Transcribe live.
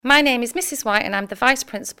My name is Mrs. White and I'm the Vice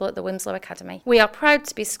Principal at the Wilmslow Academy. We are proud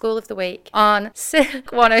to be School of the Week on Silk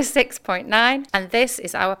 106.9 and this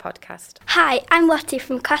is our podcast. Hi, I'm Lottie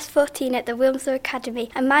from Class 14 at the Wilmslow Academy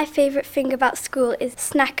and my favourite thing about school is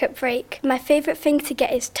snack at break. My favourite thing to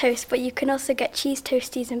get is toast, but you can also get cheese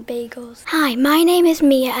toasties and bagels. Hi, my name is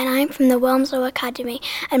Mia and I'm from the Wilmslow Academy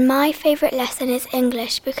and my favourite lesson is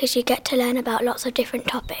English because you get to learn about lots of different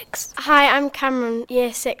topics. Hi, I'm Cameron,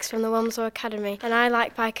 Year 6 from the Wilmslow Academy and I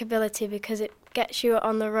like bikeability because it gets you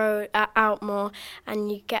on the road out more and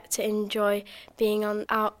you get to enjoy being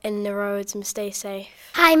out in the roads and stay safe.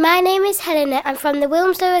 Hi, my name is Helena. I'm from the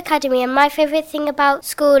Wilmslow Academy and my favourite thing about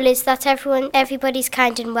school is that everybody's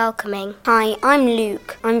kind and welcoming. Hi, I'm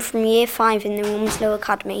Luke. I'm from Year 5 in the Wilmslow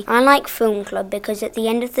Academy. I like film club because at the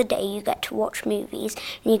end of the day you get to watch movies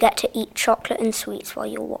and you get to eat chocolate and sweets while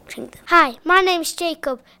you're watching them. Hi, my name's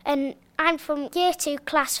Jacob and I'm from Year 2,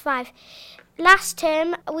 Class 5. Last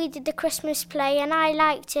term we did the Christmas play and I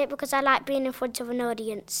liked it because I like being in front of an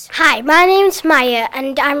audience. Hi, my name's Maya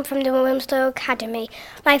and I'm from the Wilmslow Academy.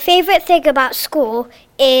 My favourite thing about school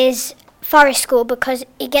is forest school because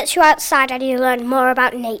it gets you outside and you learn more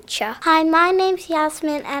about nature. Hi, my name's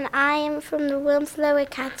Yasmin and I am from the Wilmslow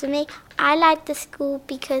Academy. I like the school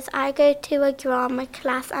because I go to a drama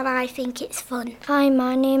class and I think it's fun. Hi,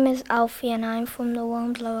 my name is Alfie and I'm from the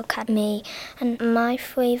Wilmslow Academy and my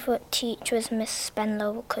favourite teacher is Miss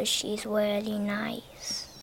Spenlow because she's really nice.